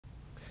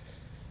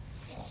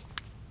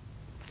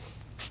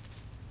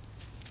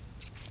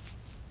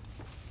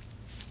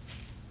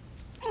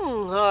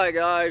Hi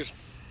guys,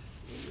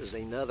 it is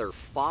another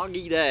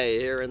foggy day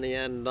here in the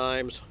end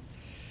times.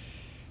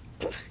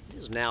 It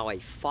is now a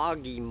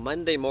foggy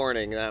Monday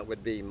morning. That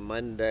would be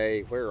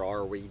Monday, where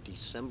are we?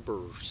 December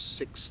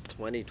 6th,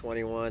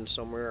 2021,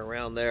 somewhere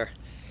around there.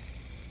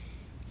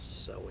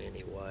 So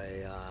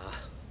anyway,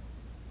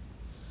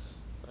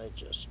 I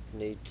just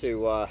need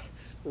to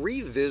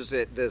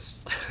revisit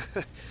this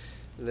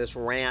this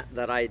rant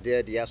that I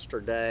did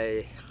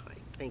yesterday.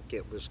 I think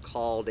it was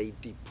called "A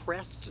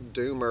Depressed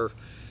Doomer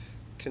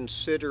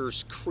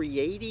Considers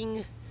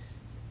Creating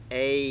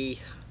a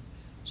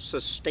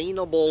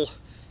Sustainable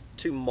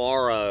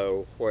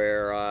Tomorrow,"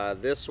 where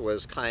this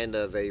was kind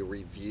of a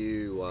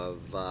review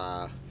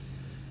of,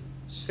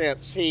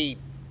 since he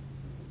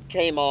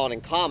came on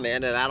and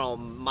commented, I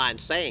don't mind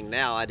saying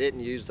now, I didn't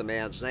use the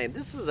man's name.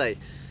 This is a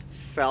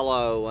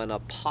fellow, an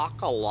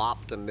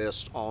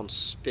apocalyptimist on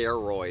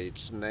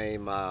steroids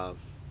named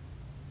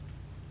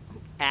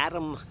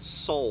Adam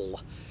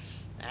Soul.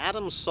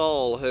 Adam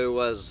Soul, who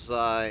was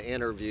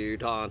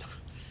interviewed on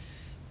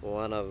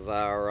one of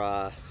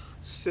our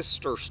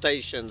sister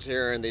stations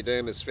here in the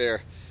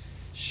Doomosphere,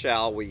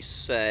 shall we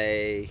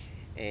say,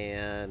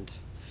 and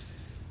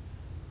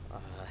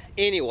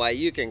anyway,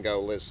 you can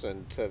go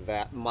listen to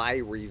that, my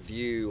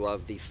review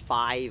of the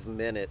 5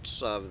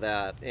 minutes of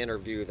that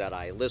interview that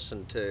I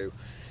listened to.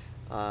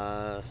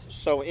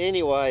 So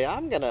anyway,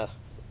 I'm gonna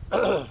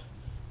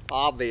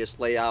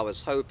obviously I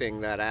was hoping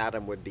that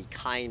Adam would be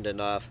kind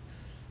enough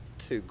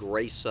to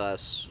grace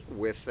us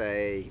with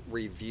a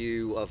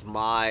review of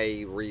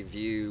my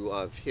review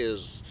of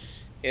his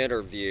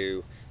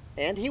interview,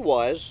 and he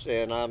was,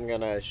 and I'm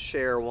gonna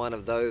share one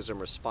of those and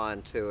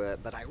respond to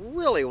it. But I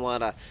really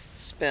want to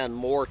spend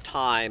more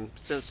time,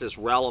 since it's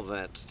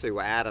relevant to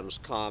Adam's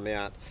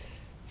comment,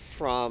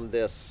 from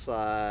this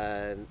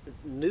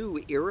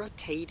new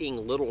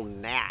irritating little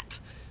gnat,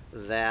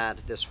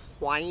 that this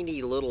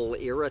whiny little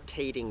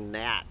irritating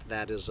gnat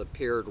that has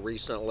appeared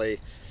recently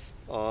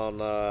on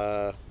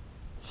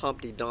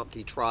Humpty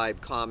Dumpty Tribe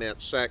comment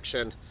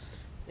section.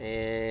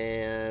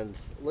 And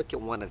look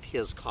at one of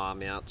his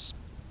comments.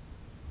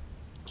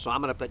 So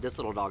I'm going to put this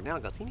little dog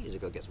down because he needs to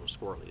go get some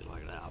squirrelies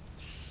like that.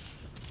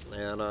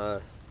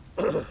 And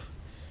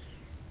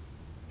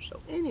so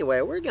anyway,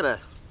 we're going to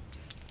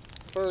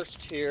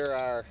first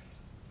hear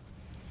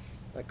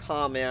a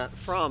comment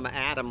from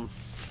Adam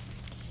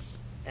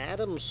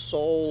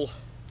Soul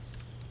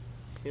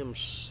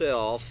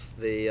himself.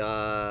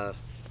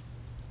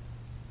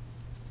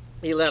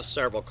 He left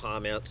several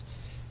comments.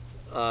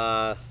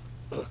 Tell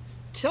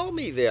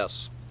me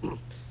this.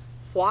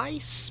 Why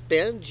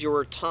spend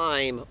your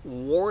time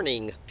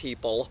warning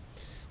people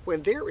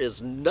when there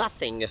is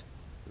nothing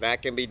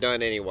that can be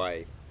done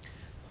anyway?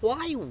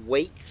 Why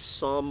wake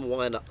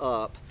someone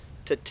up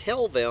to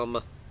tell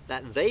them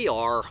that they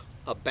are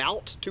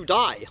about to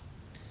die?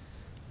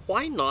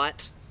 Why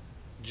not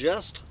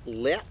just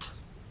let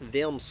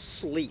them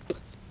sleep?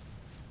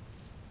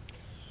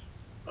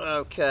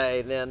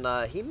 Okay, then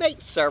he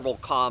makes several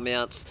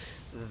comments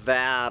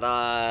that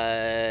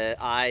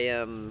I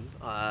am,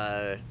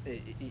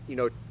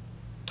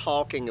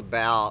 talking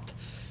about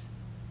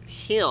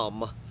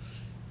him,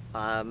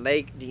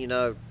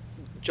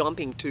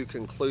 jumping to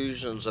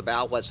conclusions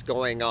about what's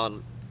going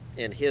on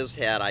in his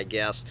head, I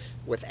guess,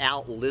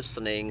 without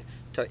listening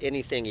to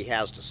anything he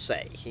has to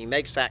say. He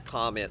makes that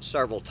comment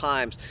several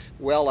times.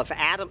 Well, if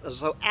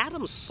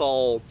Adam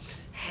Soul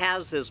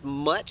has as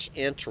much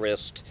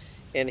interest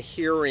in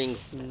hearing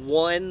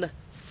one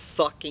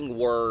fucking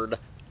word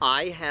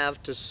I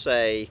have to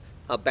say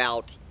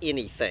about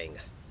anything,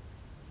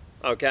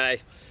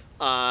 okay,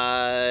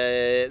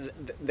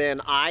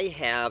 then I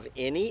have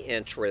any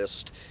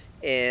interest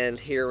in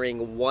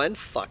hearing one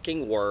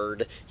fucking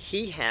word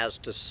he has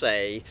to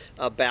say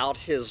about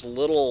his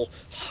little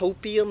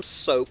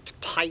hopium-soaked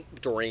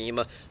pipe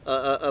dream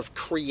of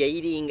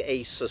creating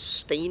a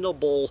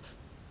sustainable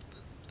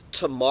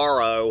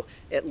tomorrow,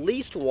 at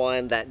least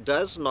one that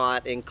does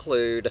not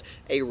include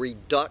a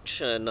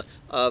reduction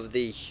of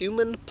the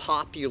human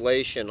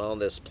population on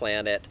this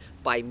planet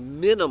by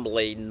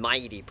minimally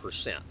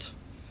 90%,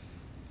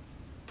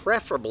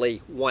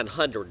 preferably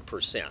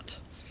 100%.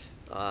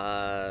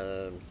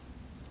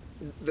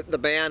 The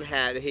man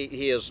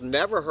he has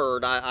never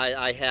heard.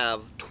 I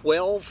have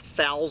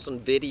 12,000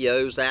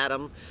 videos,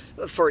 Adam,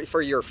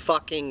 for your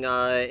fucking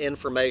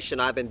information.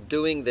 I've been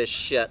doing this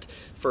shit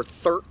for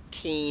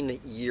 13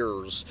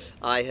 years.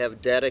 I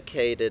have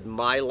dedicated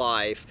my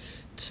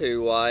life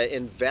to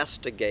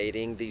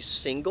investigating the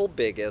single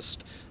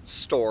biggest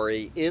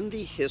story in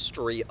the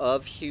history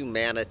of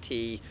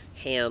humanity,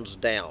 hands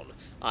down.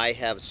 I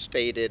have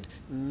stated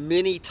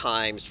many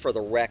times, for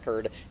the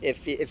record,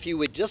 if you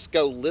would just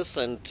go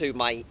listen to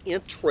my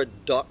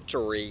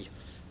introductory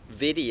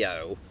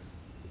video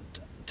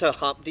to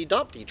Humpty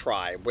Dumpty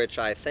Tribe, which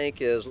I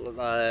think is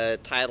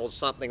titled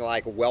something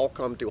like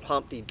 "Welcome to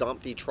Humpty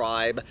Dumpty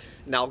Tribe,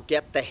 Now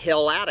Get the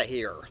Hell Out of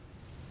Here."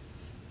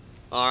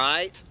 All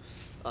right?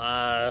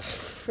 I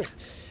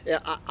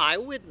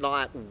would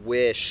not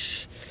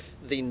wish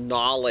the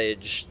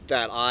knowledge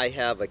that I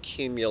have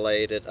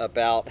accumulated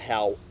about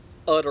how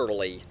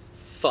utterly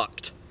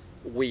fucked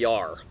we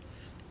are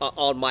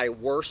on my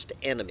worst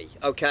enemy,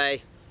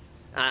 okay?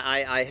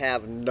 I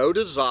have no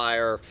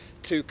desire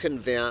to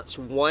convince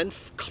one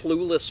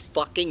clueless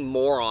fucking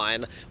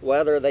moron,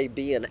 whether they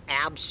be an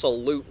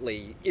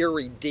absolutely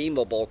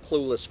irredeemable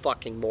clueless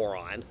fucking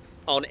moron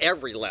on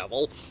every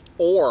level,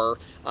 or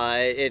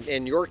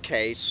in your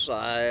case,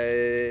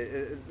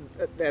 an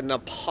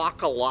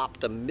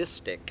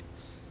apocalyptimistic.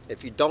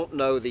 If you don't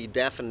know the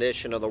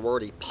definition of the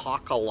word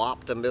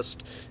apocalyptimist,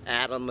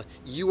 Adam,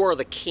 you are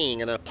the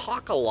king. And an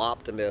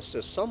apocalyptimist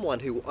is someone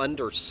who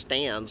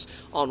understands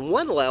on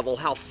one level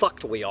how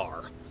fucked we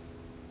are.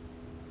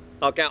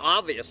 Okay,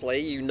 obviously,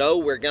 you know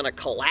we're going to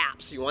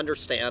collapse. You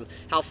understand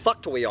how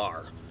fucked we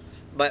are.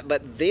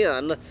 But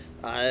then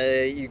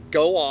you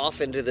go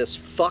off into this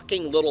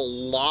fucking little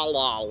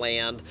la-la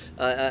land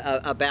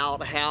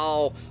about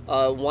how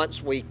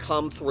once we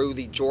come through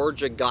the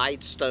Georgia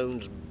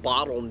Guidestones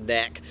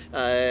bottleneck,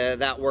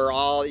 that we're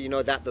all, you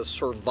know, that the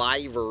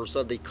survivors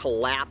of the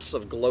collapse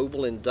of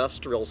global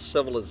industrial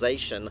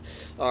civilization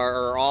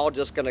are all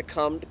just going to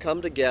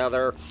come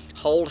together,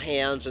 hold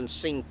hands, and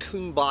sing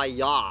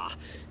Kumbaya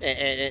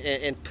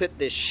and put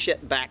this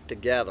shit back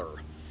together.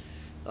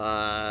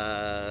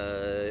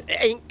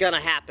 Ain't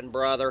gonna happen,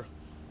 brother.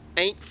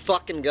 Ain't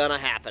fucking gonna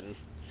happen.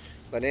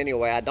 But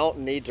anyway, I don't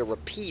need to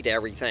repeat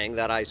everything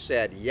that I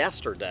said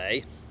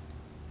yesterday.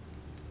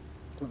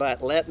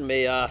 But let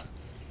me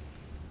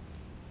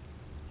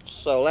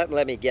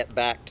let me get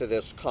back to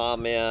this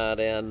comment,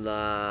 and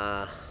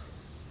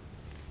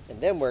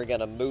then we're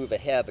gonna move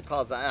ahead,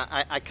 because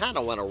I kind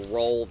of want to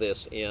roll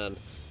this in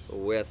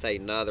with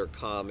another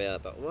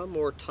comment. But one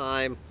more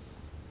time,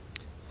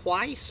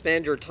 why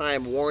spend your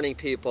time warning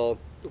people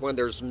when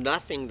there's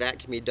nothing that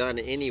can be done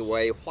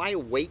anyway? Why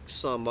wake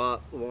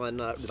someone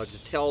to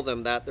tell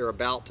them that they're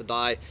about to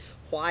die?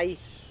 Why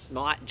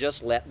not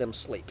just let them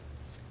sleep?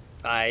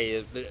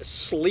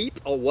 Sleep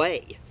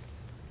away.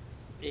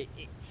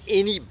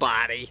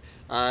 Anybody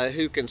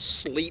who can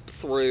sleep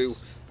through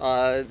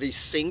the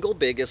single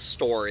biggest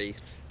story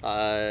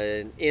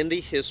in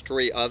the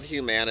history of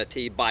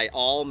humanity, by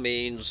all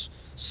means,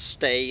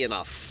 stay in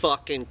a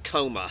fucking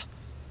coma.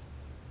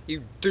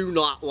 You do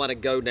not want to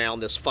go down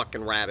this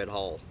fucking rabbit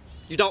hole.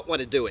 You don't want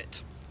to do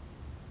it.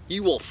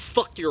 You will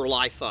fuck your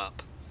life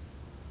up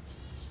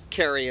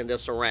carrying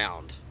this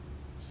around.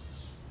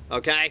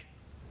 Okay?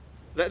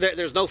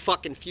 There's no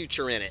fucking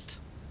future in it.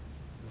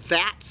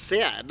 That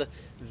said,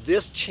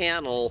 this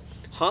channel,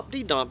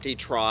 Humpty Dumpty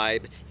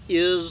Tribe,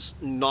 is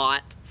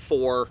not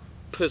for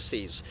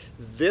pussies.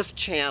 This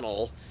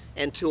channel,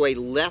 and to a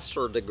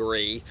lesser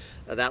degree,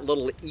 that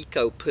little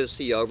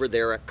eco-pussy over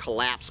there at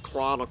Collapse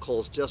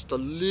Chronicles, just a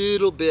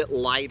little bit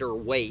lighter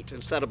weight.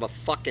 Instead of a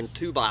fucking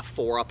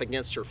 2x4 up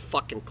against your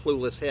fucking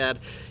clueless head,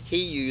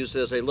 he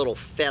uses a little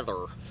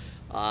feather.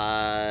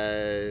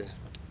 But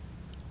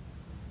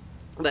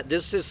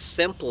this is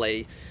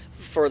simply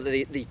for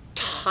the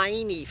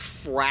tiny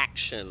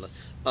fraction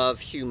of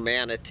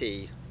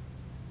humanity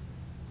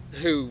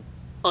who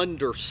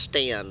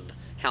understand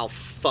how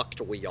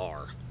fucked we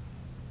are.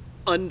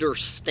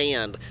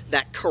 Understand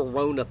that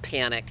corona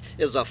panic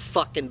is a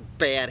fucking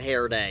bad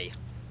hair day.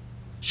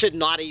 Should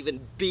not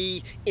even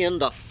be in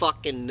the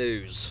fucking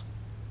news.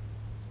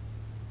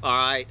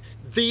 Alright?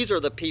 These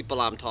are the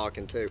people I'm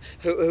talking to,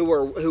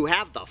 who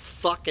have the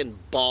fucking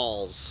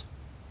balls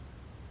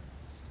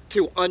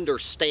to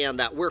understand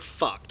that we're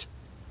fucked.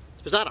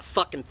 There's not a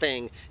fucking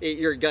thing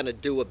you're gonna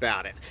do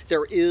about it.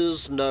 There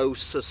is no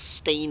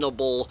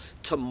sustainable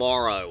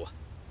tomorrow.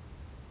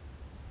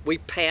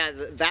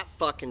 That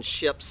fucking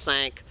ship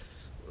sank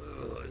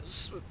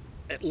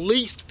at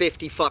least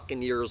 50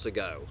 fucking years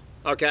ago,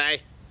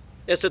 okay?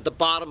 It's at the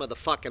bottom of the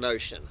fucking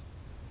ocean.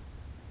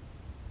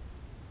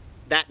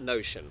 That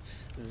notion.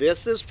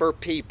 This is for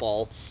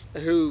people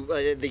who,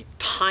 the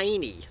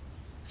tiny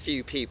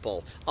few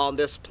people on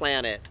this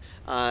planet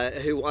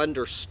who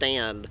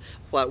understand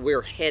what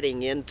we're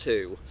heading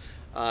into.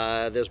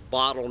 This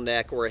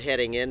bottleneck we're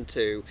heading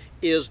into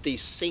is the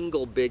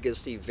single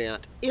biggest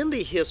event in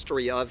the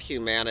history of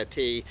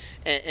humanity,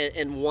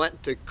 and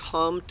want to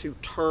come to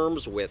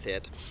terms with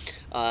it.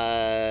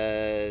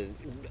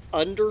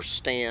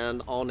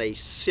 Understand on a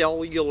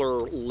cellular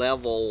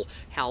level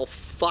how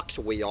fucked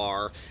we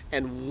are,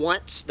 and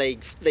once they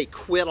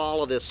quit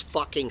all of this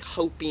fucking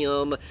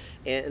hopium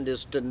and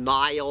this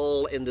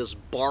denial and this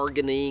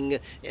bargaining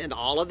and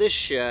all of this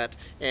shit,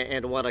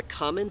 and want to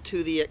come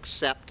into the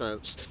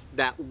acceptance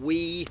that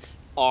we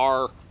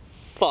are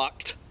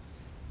fucked,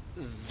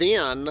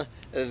 then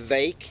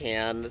they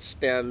can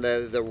spend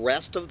the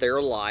rest of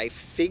their life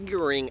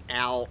figuring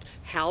out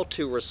how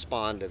to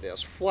respond to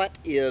this. What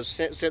is,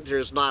 since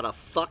there's not a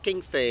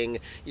fucking thing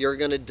you're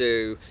going to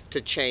do to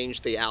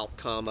change the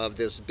outcome of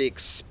this big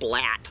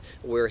splat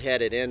we're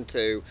headed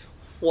into,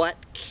 what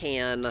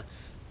can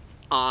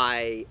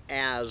I,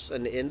 as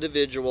an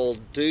individual,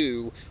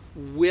 do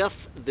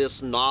with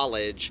this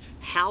knowledge?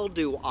 How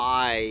do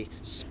I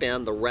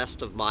spend the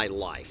rest of my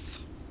life?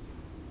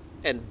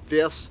 And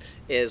this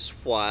is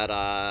what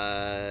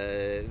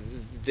I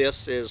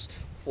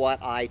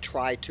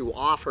try to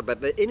offer.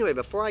 But anyway,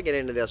 before I get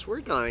into this,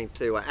 we're going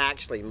to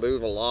actually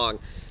move along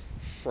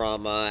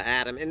from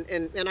Adam,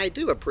 and I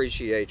do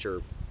appreciate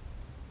your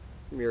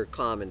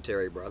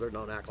commentary, brother.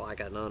 Don't act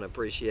like I don't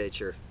appreciate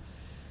your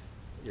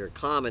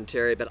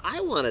commentary. But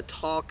I want to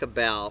talk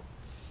about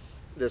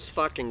this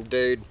fucking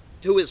dude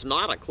who is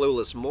not a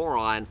clueless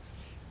moron,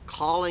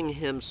 calling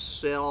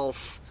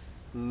himself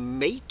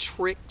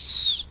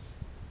Matrix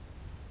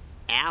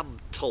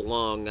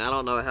Abtalung. I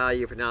don't know how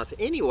you pronounce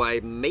it. Anyway,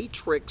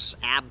 Matrix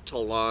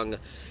Abtalung.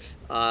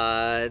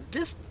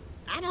 This,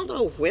 I don't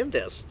know when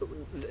this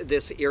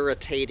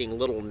irritating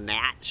little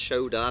gnat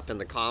showed up in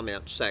the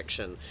comment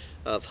section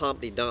of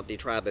Humpty Dumpty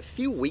Tribe. A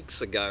few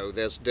weeks ago,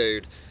 this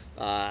dude,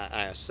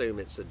 I assume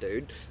it's a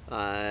dude,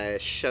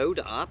 showed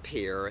up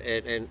here,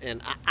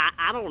 and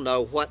I don't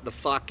know what the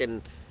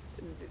fucking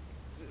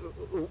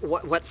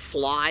what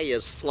fly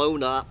is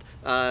flown up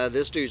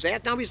this dude's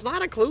ass. Now, he's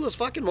not a clueless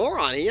fucking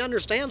moron. He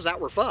understands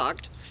that we're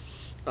fucked.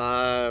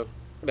 But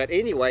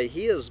anyway,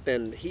 he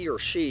or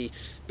she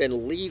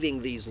been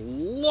leaving these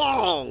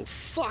long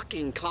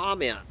fucking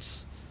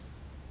comments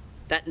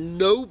that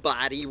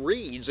nobody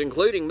reads,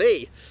 including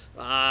me.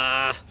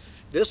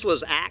 This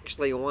was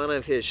actually one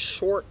of his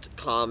short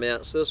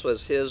comments. This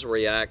was his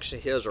reaction,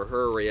 his or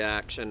her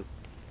reaction.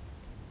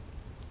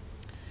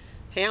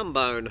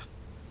 Hambone,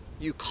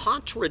 you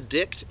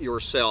contradict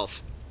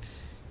yourself.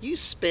 You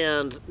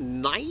spend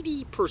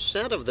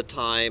 90% of the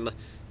time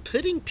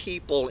putting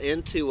people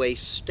into a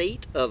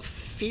state of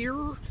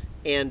fear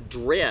and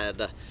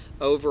dread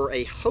over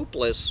a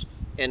hopeless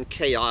and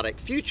chaotic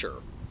future.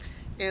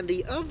 And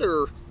the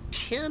other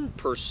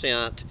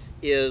 10%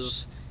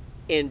 is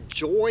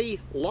enjoy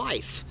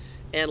life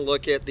and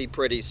look at the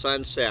pretty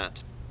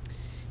sunset.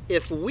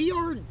 If we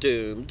are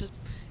doomed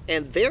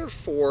and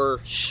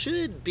therefore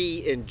should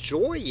be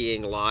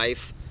enjoying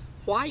life,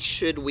 why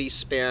should we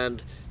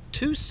spend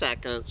 2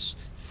 seconds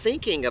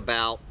thinking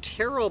about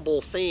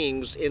terrible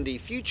things in the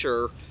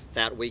future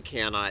that we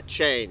cannot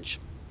change?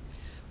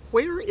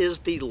 Where is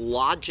the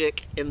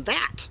logic in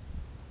that?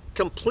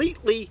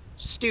 Completely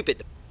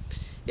stupid.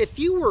 If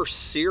you were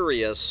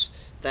serious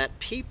that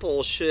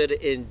people should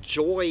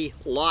enjoy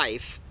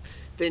life,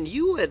 then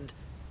you would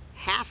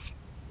have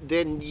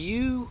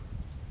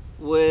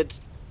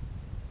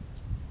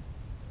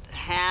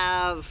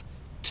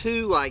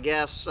two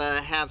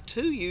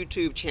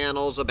YouTube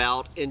channels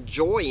about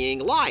enjoying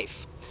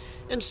life.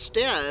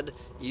 Instead,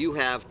 you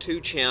have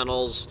 2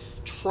 channels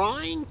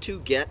trying to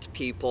get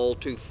people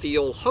to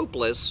feel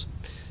hopeless,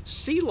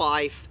 see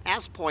life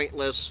as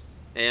pointless,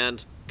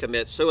 and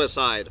commit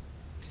suicide.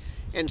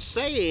 And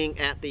saying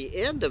at the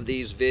end of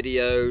these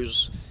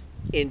videos,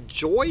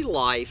 enjoy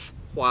life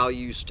while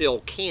you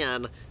still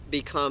can,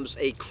 becomes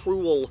a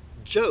cruel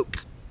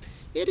joke.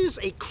 It is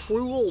a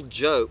cruel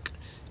joke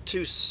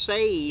to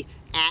say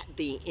at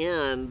the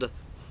end,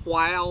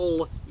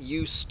 while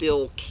you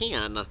still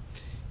can.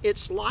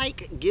 It's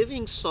like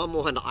giving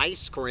someone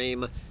ice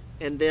cream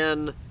and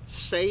then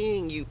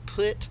saying you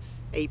put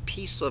a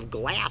piece of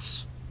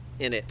glass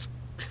in it.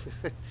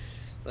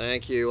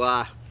 Thank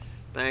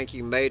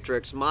you,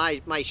 Matrix.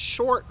 My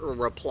short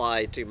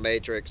reply to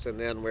Matrix, and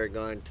then we're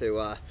going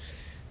to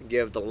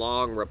give the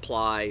long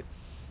reply,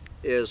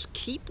 is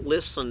keep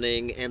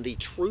listening and the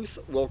truth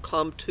will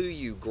come to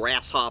you,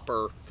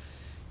 grasshopper.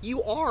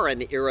 You are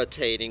an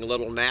irritating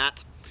little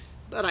gnat,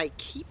 but I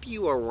keep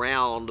you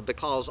around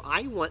because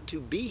I want to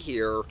be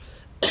here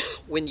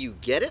when you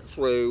get it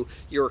through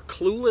your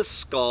clueless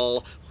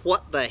skull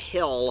what the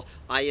hell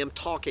I am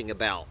talking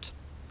about.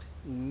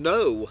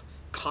 No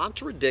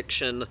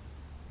contradiction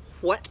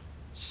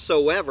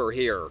whatsoever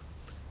here.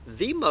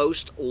 The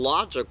most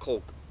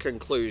logical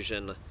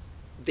conclusion,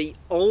 the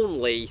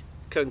only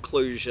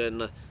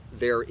conclusion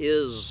there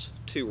is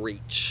to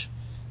reach,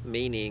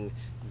 meaning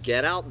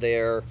get out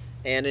there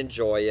and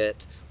enjoy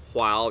it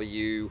while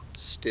you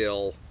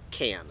still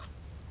can.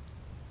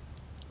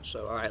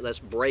 So, all right, let's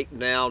break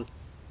down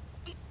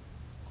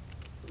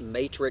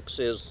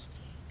Matrix's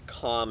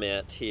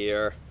comment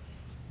here.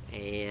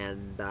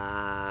 And,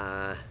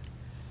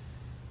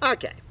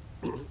 okay.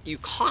 You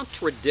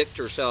contradict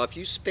yourself.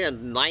 You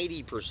spend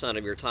 90%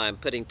 of your time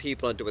putting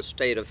people into a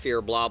state of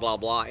fear, blah, blah,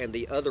 blah, and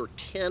the other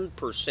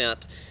 10%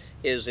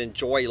 is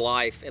enjoy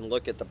life and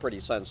look at the pretty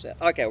sunset.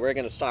 Okay, we're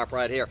going to stop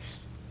right here.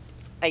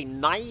 A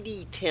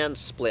 90-10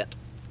 split.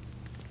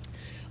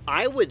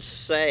 I would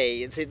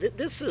say, see,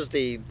 this is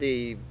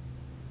the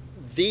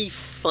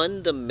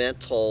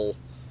fundamental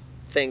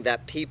thing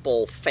that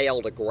people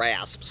fail to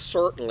grasp.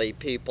 Certainly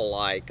people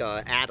like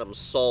Adam's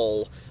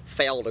Soul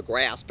fail to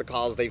grasp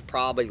because they've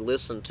probably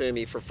listened to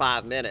me for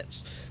 5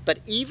 minutes. But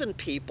even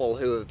people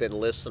who have been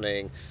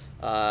listening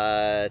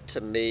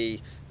to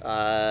me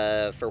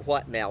for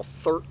what now,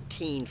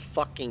 13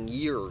 fucking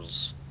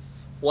years,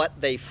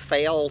 what they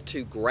fail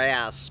to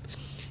grasp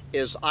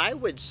is, I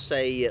would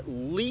say, at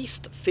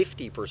least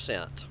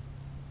 50%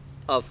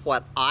 of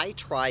what I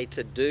try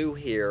to do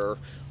here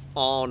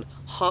on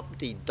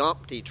Humpty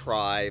Dumpty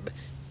Tribe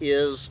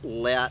is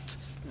let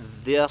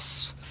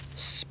this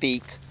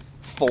speak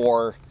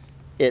for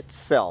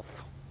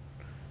itself.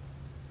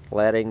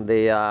 Letting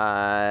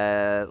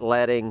the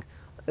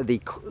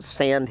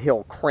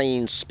sandhill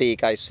crane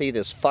speak. I see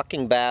this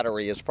fucking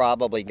battery is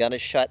probably gonna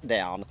shut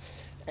down,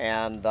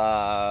 and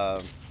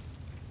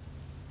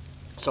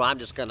so I'm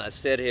just gonna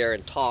sit here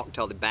and talk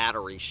till the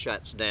battery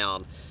shuts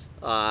down.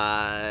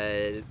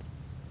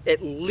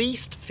 At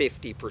least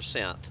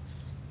 50%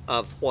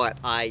 of what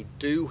I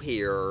do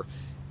here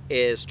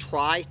is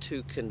try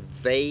to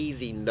convey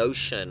the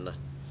notion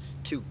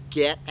to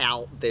get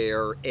out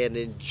there and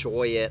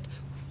enjoy it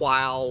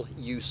while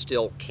you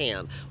still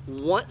can.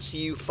 Once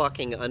you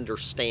fucking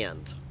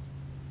understand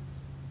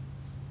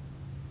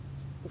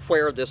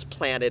where this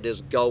planet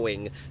is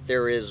going,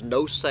 there is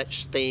no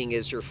such thing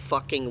as your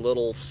fucking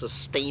little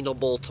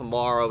sustainable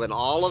tomorrow and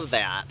all of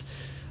that.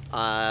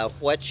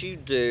 What you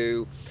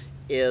do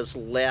is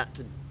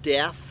let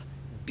death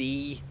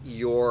be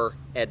your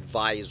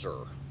advisor,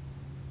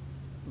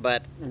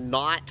 but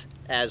not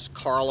as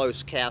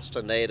Carlos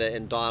Castaneda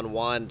and Don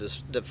Juan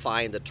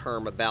define the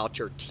term about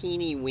your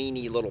teeny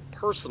weeny little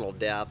personal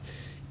death.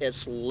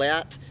 It's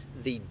let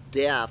the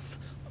death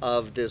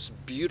of this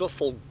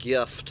beautiful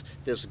gift,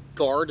 this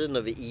Garden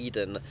of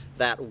Eden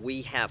that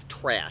we have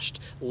trashed.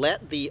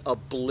 Let the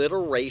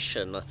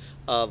obliteration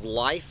of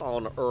life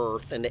on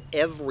earth and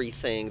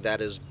everything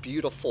that is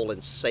beautiful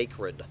and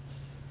sacred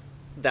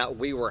that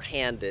we were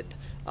handed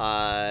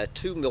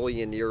 2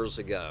 million years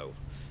ago.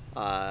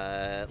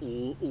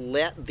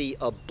 Let the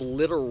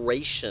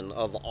obliteration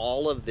of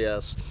all of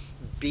this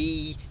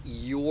be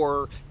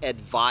your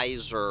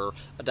advisor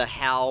to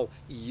how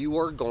you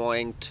are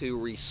going to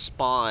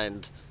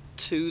respond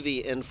to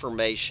the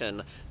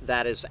information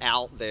that is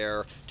out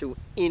there, to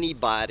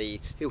anybody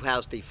who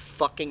has the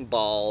fucking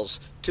balls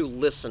to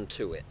listen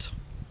to it.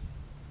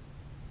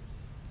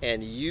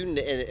 And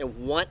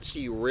once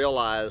you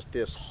realize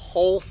this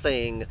whole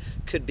thing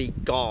could be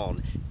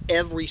gone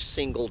every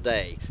single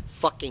day,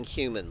 fucking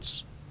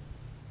humans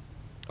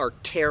are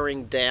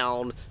tearing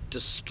down,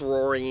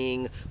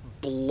 destroying,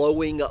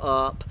 blowing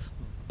up,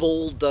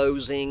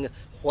 bulldozing,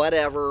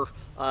 whatever,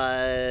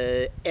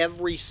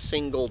 every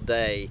single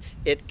day.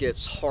 It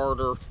gets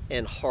harder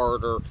and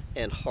harder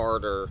and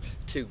harder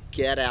to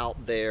get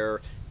out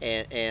there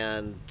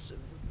and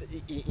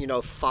you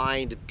know,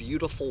 find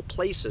beautiful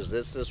places.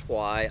 This is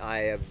why I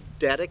have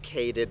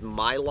dedicated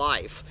my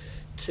life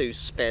to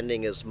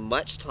spending as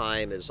much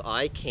time as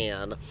I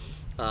can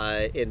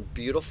in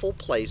beautiful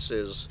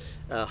places,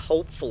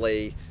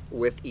 hopefully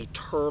with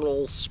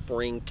eternal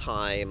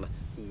springtime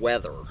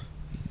weather.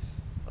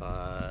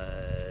 I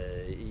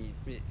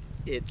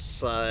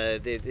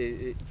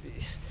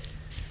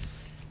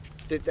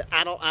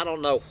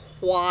don't know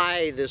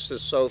why this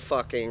is so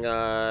fucking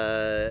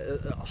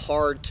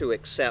hard to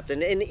accept,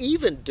 and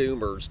even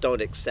doomers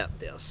don't accept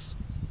this.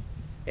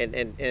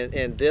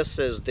 And this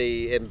is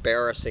the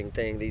embarrassing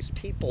thing. These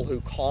people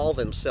who call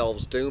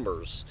themselves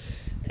doomers,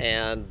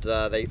 and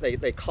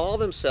they call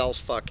themselves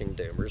fucking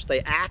doomers.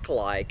 They act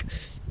like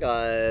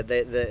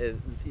they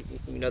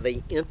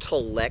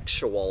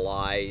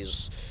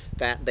intellectualize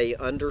that they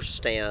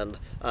understand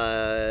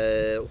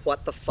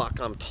what the fuck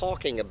I'm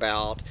talking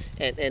about,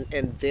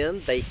 and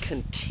then they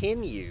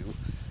continue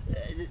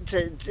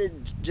to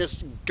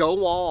just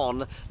go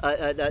on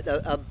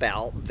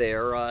about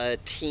their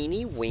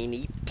teeny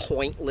weeny,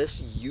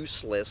 pointless,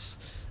 useless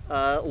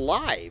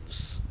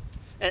lives.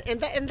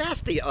 And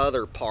that's the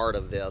other part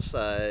of this,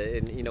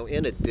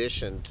 in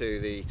addition to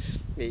the,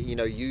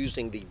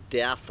 using the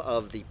death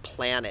of the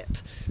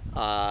planet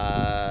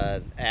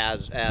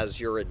as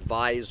your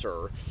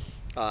advisor.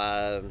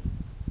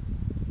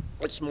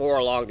 It's more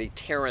along the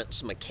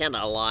Terence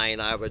McKenna line,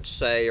 I would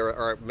say,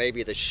 or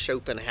maybe the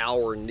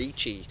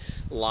Schopenhauer-Nietzsche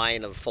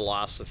line of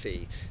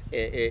philosophy.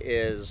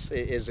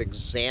 Is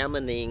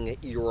examining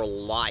your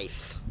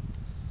life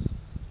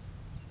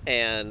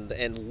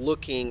and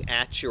looking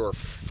at your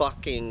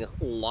fucking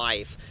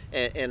life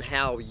and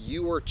how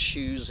you are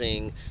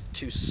choosing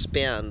to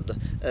spend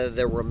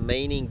the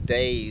remaining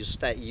days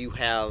that you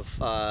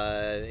have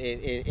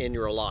in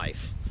your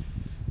life.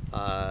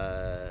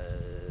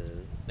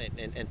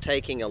 And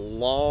taking a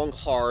long,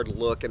 hard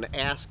look and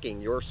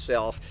asking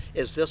yourself,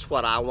 is this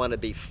what I want to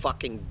be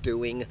fucking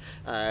doing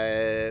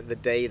the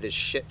day the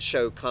shit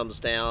show comes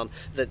down,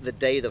 the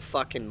day the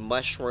fucking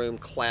mushroom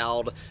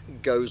cloud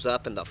goes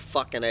up in the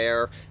fucking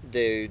air?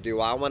 Do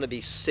I want to be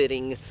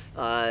sitting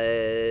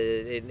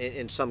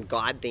in some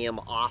goddamn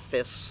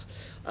office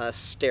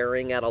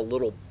staring at a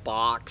little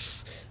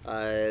box?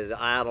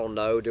 I don't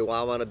know. Do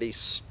I want to be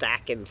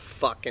stacking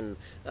fucking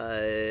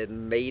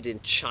made in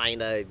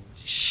China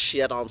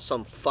shit on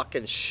some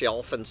fucking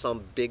shelf in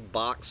some big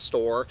box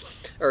store?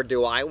 Or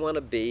do I want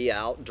to be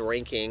out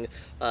drinking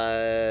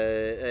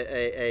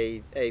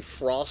a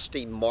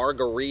frosty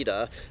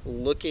margarita,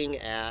 looking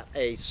at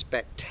a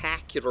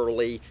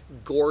spectacularly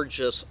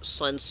gorgeous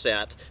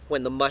sunset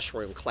when the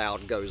mushroom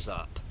cloud goes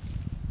up?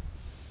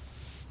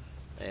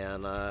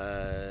 And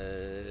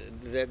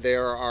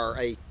there are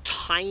a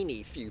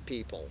tiny few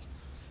people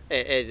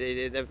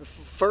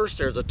First,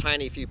 there's a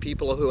tiny few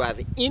people who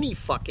have any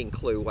fucking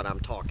clue what I'm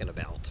talking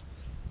about,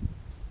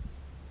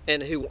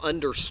 and who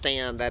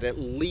understand that at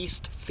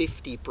least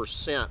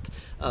 50%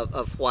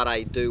 of what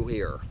I do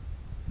here.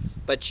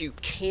 But you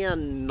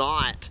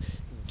cannot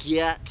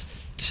get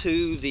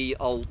to the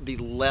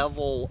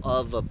level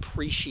of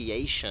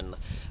appreciation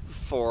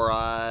for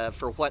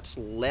what's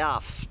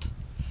left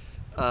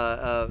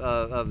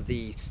of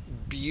the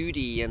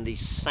beauty and the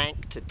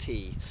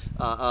sanctity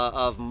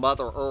of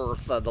Mother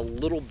Earth, the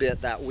little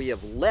bit that we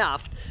have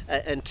left,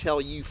 until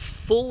you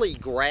fully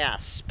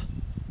grasp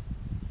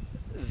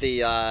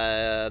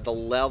the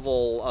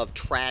level of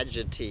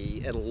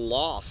tragedy and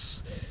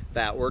loss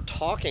that we're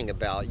talking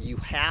about. You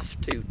have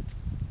to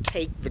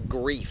take the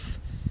grief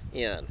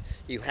in.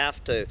 You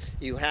have to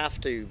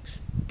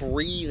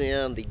breathe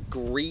in the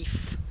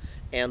grief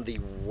and the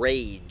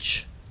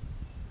rage,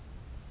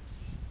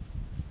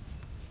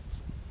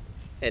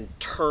 and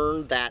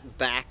turn that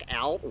back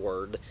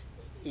outward,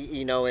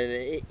 you know,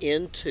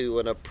 into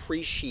an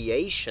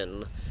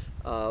appreciation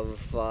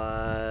of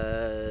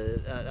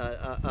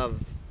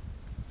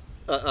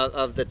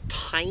the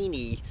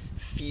tiny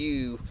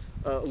few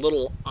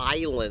little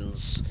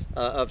islands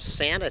of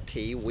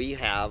sanity we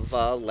have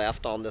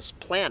left on this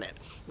planet,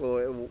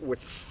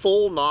 with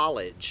full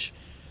knowledge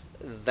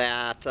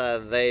that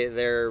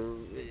the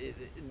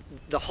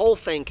whole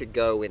thing could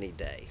go any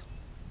day.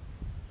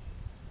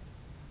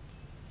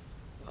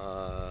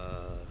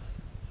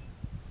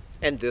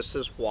 And this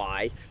is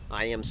why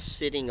I am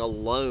sitting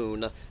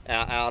alone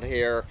out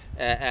here,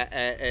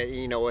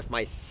 you know, with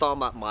my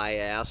thumb up my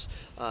ass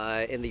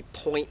in the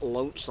Point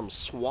Lonesome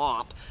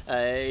Swamp,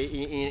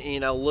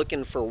 you know,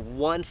 looking for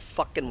one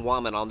fucking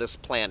woman on this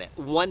planet,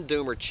 one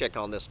doomer chick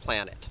on this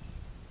planet,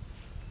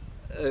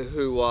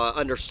 who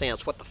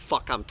understands what the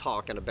fuck I'm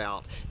talking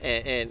about,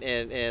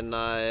 and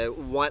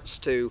wants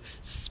to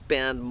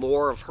spend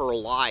more of her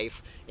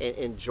life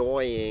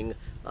enjoying,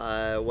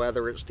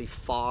 whether it's the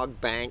fog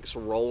banks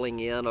rolling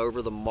in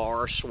over the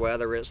marsh,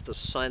 whether it's the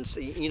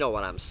sunset, you know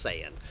what I'm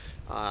saying.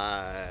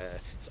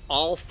 It's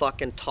all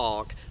fucking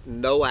talk,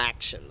 no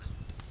action.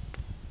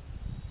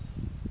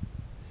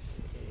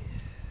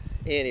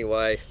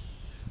 Anyway,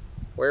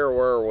 where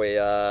were we,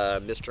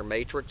 Mr.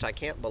 Matrix? I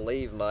can't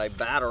believe my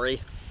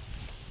battery.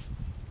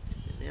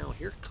 Now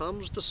here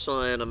comes the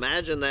sun.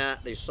 Imagine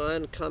that, the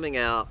sun coming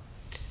out.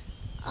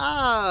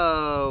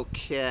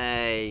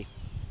 Okay.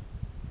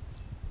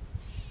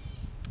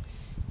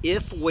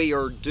 If we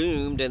are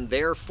doomed and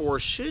therefore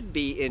should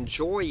be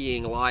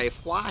enjoying life,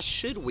 why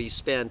should we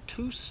spend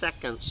 2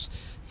 seconds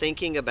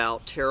thinking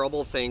about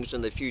terrible things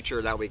in the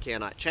future that we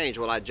cannot change?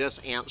 Well, I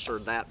just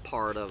answered that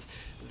part of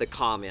the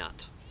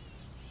comment.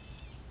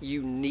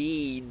 You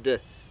need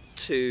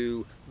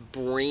to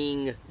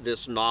bring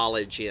this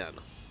knowledge in,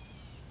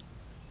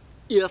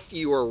 if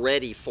you are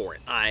ready for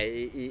it.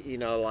 You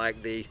know,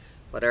 like the,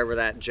 whatever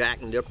that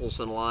Jack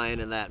Nicholson line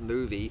in that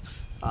movie,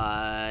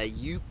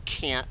 you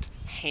can't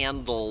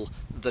handle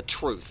the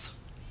truth.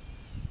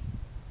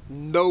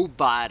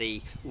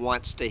 Nobody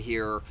wants to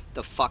hear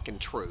the fucking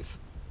truth.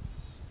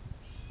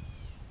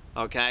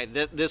 Okay,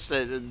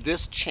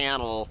 this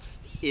channel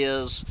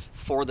is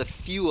for the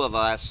few of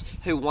us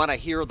who want to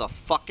hear the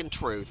fucking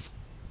truth,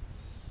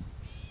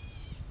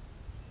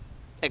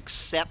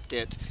 accept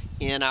it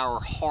in our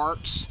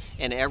hearts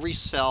and every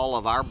cell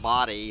of our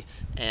body,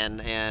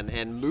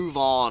 and move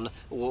on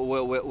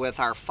with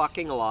our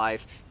fucking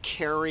life,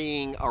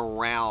 carrying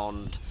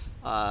around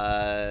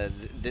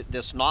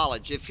this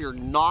knowledge. If you're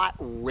not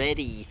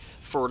ready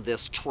for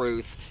this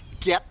truth,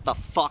 get the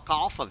fuck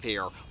off of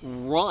here.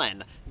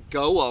 Run.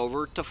 Go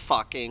over to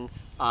fucking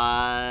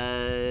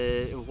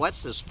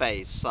what's his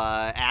face,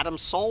 Adam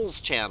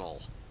Soul's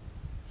channel.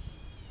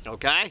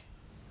 Okay,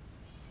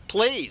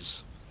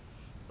 please.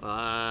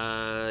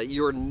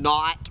 You're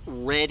not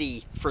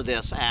ready for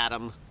this,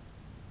 Adam.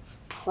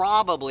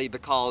 Probably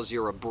because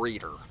you're a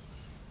breeder.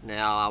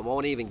 Now, I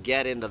won't even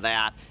get into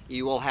that.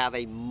 You will have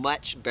a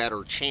much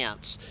better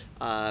chance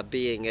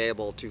being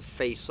able to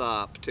face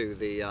up to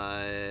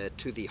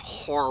the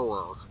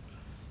horror,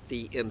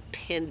 the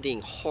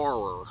impending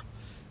horror,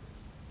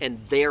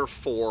 and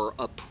therefore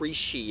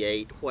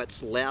appreciate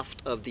what's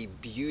left of the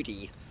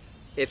beauty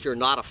if you're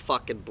not a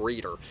fucking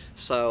breeder.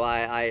 So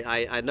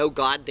I know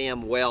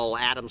goddamn well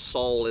Adam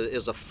Soul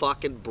is a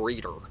fucking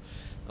breeder.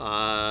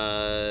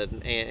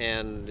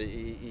 And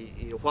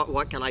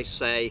what can I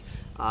say?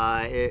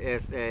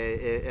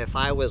 If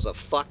I was a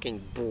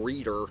fucking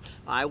breeder,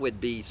 I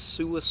would be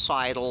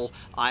suicidal,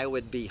 I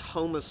would be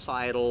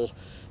homicidal,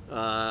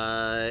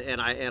 and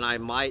I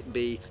might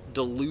be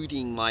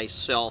deluding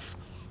myself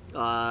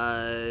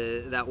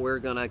that we're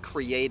gonna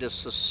create a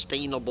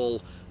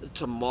sustainable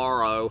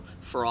tomorrow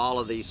for all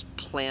of these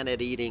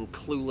planet-eating,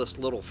 clueless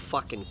little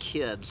fucking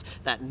kids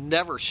that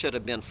never should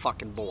have been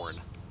fucking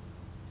born.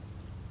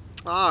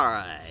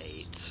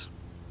 Alright.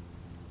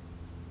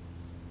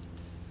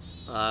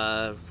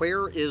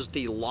 Where is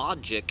the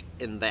logic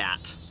in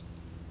that?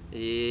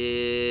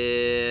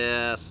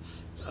 Yes.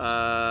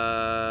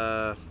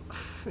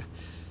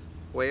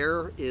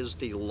 Where is is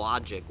the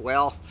logic?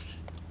 Well,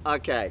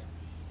 okay,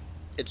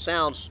 it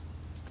sounds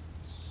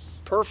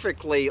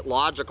perfectly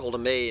logical to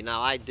me.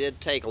 Now, I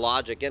did take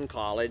logic in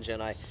college,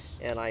 and I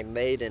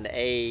made an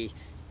A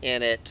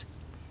in it.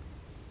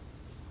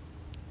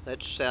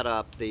 Let's set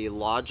up the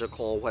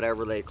logical,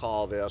 whatever they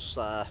call this.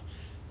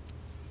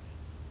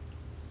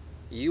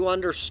 You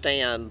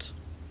understand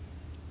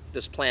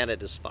this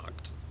planet is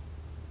fucked.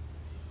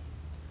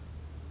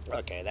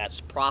 Okay,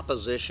 that's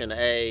proposition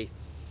A.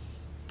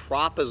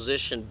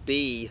 Proposition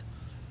B,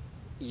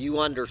 you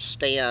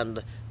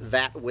understand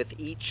that with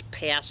each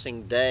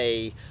passing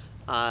day,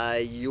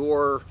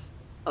 your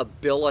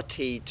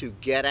ability to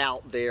get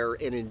out there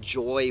and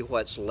enjoy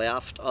what's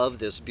left of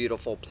this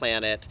beautiful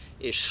planet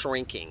is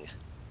shrinking.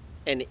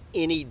 And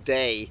any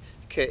day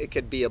it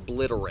could be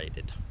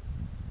obliterated.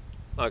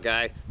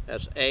 Okay,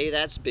 that's A,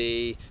 that's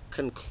B.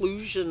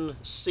 Conclusion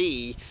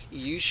C,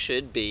 you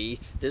should be,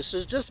 this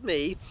is just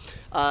me,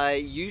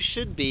 you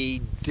should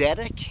be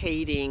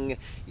dedicating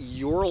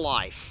your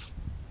life.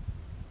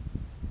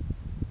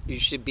 You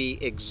should be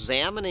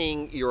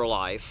examining your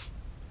life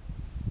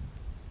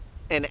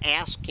and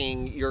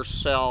asking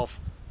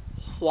yourself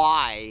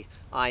why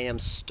I am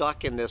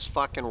stuck in this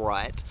fucking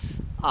rut.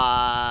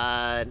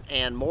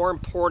 And more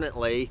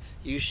importantly,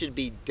 you should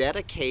be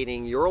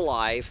dedicating your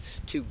life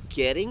to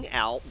getting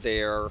out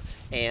there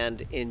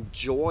and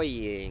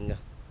enjoying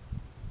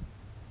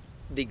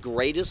the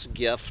greatest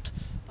gift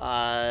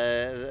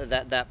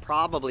that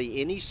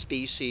probably any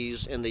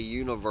species in the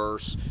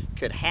universe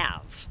could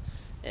have.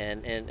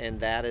 And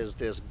that is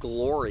this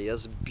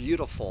glorious,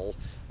 beautiful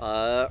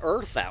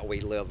earth that we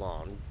live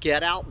on.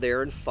 Get out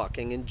there and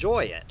fucking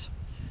enjoy it.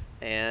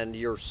 And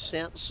your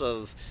sense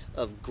of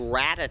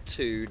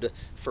gratitude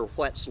for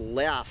what's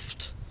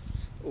left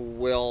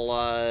will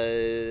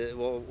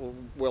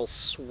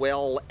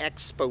swell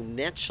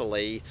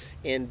exponentially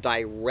in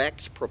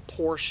direct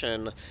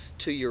proportion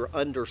to your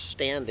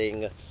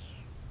understanding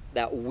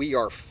that we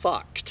are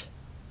fucked.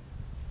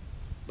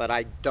 But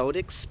I don't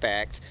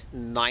expect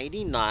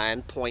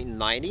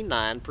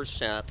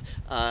 99.99%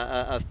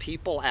 of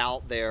people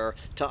out there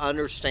to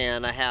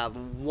understand. I have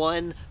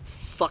one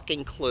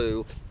fucking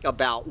clue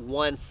about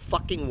one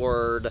fucking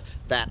word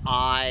that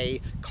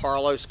I,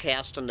 Carlos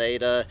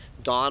Castaneda,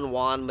 Don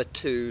Juan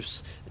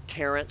Matus,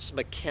 Terrence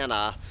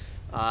McKenna,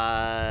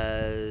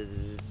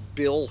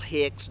 Bill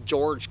Hicks,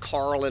 George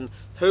Carlin,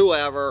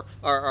 whoever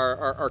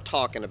are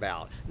talking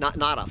about.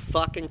 Not a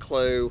fucking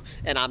clue,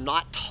 and I'm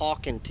not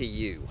talking to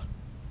you.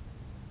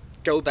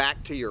 Go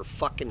back to your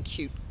fucking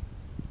cute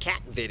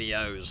cat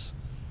videos.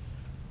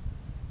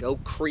 Go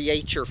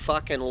create your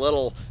fucking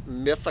little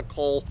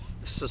mythical,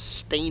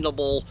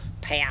 sustainable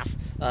path.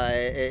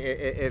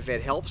 If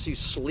it helps you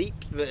sleep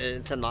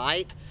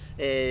tonight,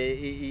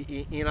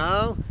 you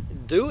know,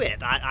 do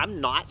it. I'm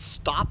not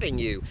stopping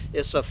you.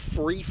 It's a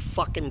free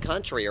fucking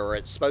country, or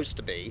it's supposed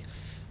to be.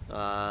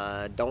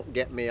 Don't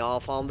get me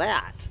off on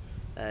that.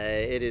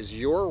 It is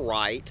your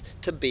right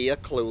to be a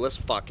clueless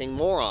fucking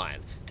moron.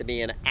 To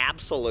be an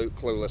absolute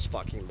clueless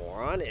fucking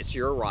moron. It's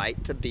your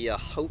right to be a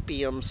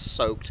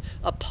hopium-soaked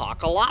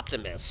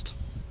apocalyptimist.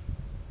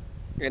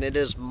 And it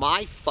is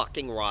my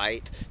fucking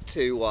right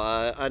to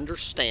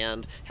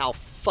understand how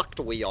fucked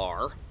we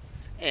are,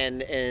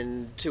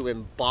 and to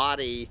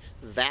embody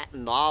that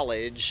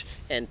knowledge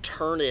and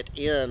turn it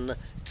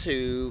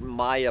into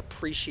my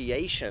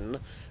appreciation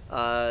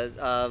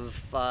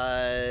of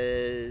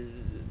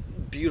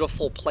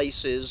beautiful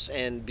places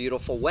and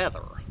beautiful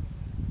weather.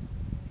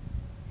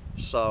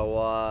 So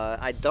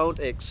I don't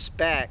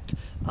expect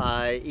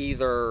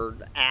either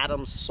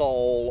Adam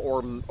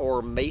Soul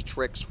or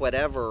Matrix,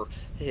 whatever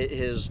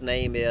his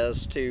name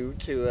is, to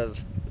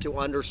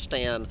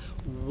understand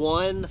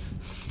one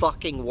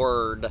fucking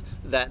word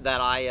that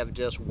I have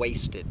just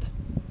wasted.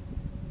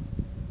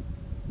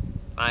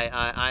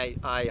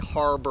 I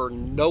harbor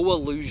no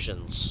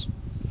illusions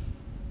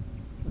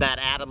that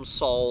Adam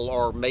Soul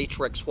or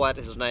Matrix, what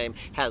his name,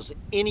 has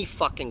any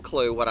fucking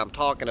clue what I'm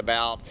talking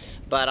about,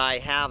 but I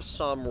have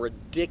some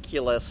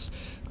ridiculous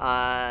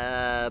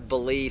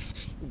belief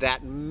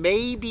that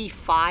maybe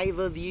 5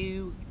 of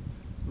you,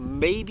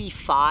 maybe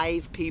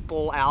 5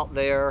 people out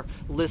there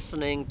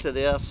listening to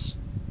this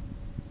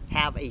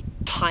have a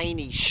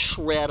tiny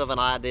shred of an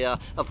idea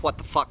of what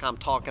the fuck I'm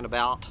talking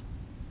about.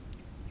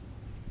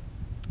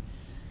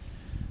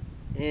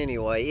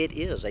 Anyway, it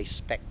is a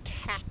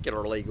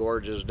spectacularly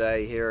gorgeous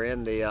day here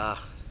in the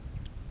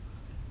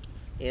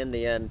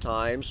end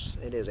times.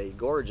 It is a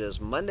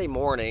gorgeous Monday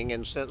morning,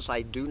 and since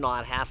I do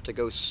not have to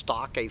go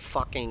stock a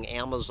fucking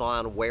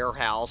Amazon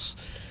warehouse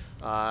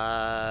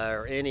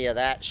or any of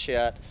that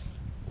shit,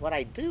 what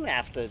I do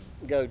have to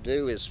go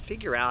do is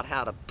figure out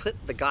how to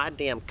put the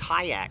goddamn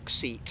kayak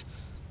seat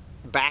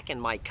back in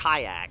my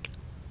kayak.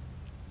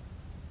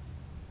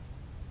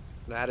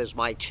 That is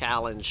my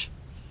challenge.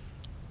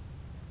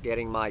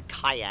 Getting my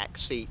kayak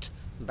seat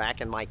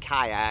back in my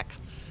kayak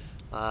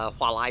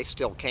while I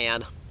still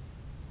can.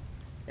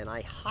 And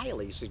I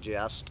highly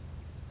suggest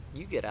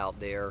you get out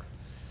there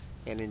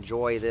and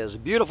enjoy this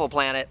beautiful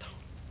planet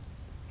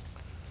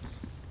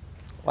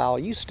while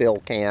you still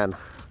can.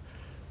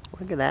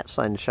 Look at that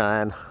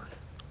sunshine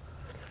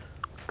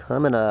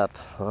coming up.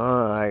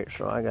 Alright,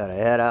 so I gotta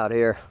head out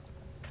here.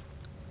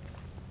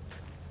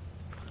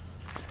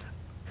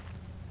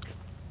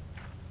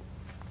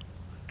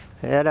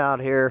 Head out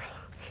here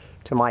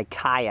to my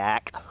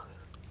kayak.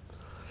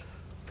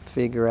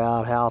 Figure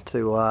out how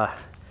to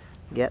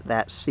get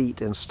that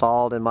seat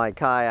installed in my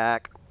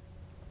kayak.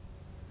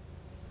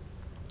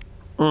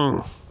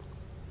 Look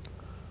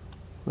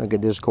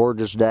at this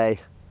gorgeous day.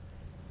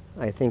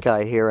 I think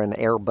I hear an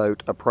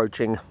airboat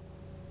approaching.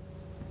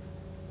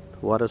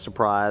 What a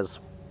surprise.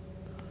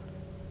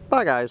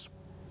 Bye, guys.